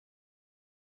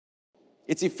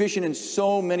It's efficient in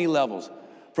so many levels,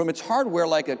 from its hardware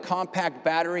like a compact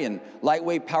battery and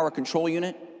lightweight power control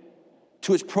unit,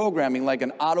 to its programming like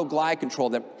an auto glide control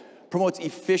that promotes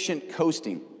efficient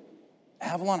coasting.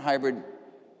 Avalon Hybrid,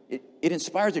 it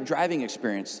inspires a driving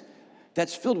experience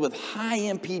that's filled with high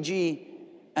MPG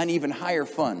and even higher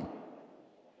fun.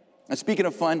 And speaking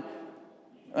of fun,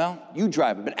 well, you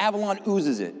drive it, but Avalon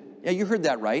oozes it. Yeah, you heard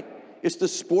that right. It's the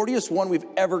sportiest one we've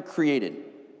ever created,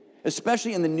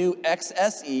 especially in the new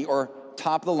XSE or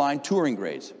top-of-the-line touring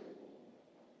grades.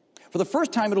 For the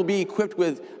first time, it'll be equipped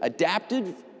with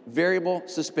adaptive variable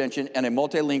suspension and a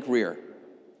multi-link rear.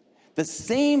 The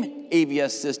same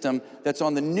AVS system that's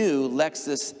on the new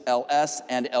Lexus LS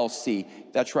and LC.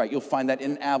 That's right, you'll find that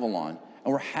in Avalon,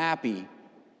 and we're happy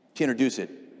to introduce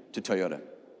it to Toyota.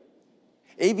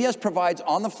 AVS provides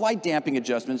on-the-fly damping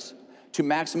adjustments to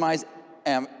maximize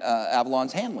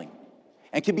Avalon's handling,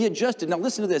 and can be adjusted, now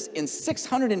listen to this, in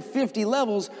 650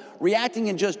 levels, reacting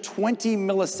in just 20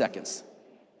 milliseconds.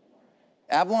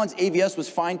 Avalon's AVS was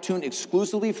fine-tuned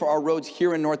exclusively for our roads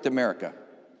here in North America.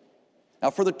 Now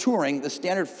for the touring, the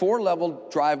standard 4-level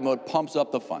drive mode pumps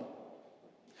up the fun.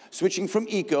 Switching from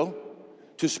Eco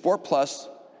to Sport Plus,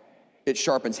 it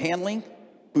sharpens handling,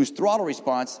 boosts throttle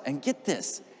response, and get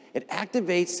this, it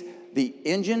activates the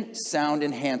Engine Sound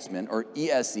Enhancement, or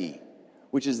ESE,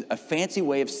 which is a fancy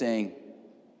way of saying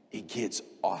it gets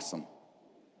awesome.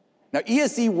 Now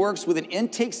ESE works with an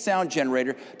intake sound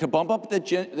generator to bump up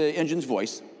the engine's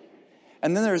voice,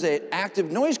 and then there's an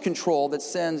active noise control that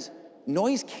sends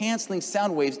noise-canceling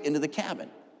sound waves into the cabin.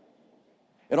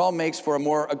 It all makes for a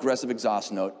more aggressive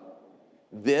exhaust note.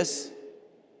 This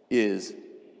is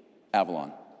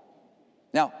Avalon.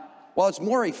 Now, while it's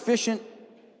more efficient,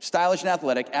 stylish, and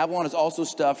athletic, Avalon is also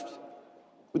stuffed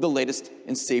with the latest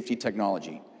in safety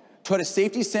technology. Toyota's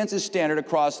Safety Sense is standard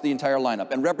across the entire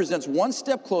lineup and represents one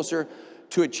step closer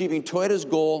to achieving Toyota's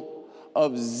goal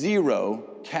of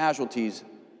 0 casualties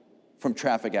from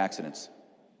traffic accidents.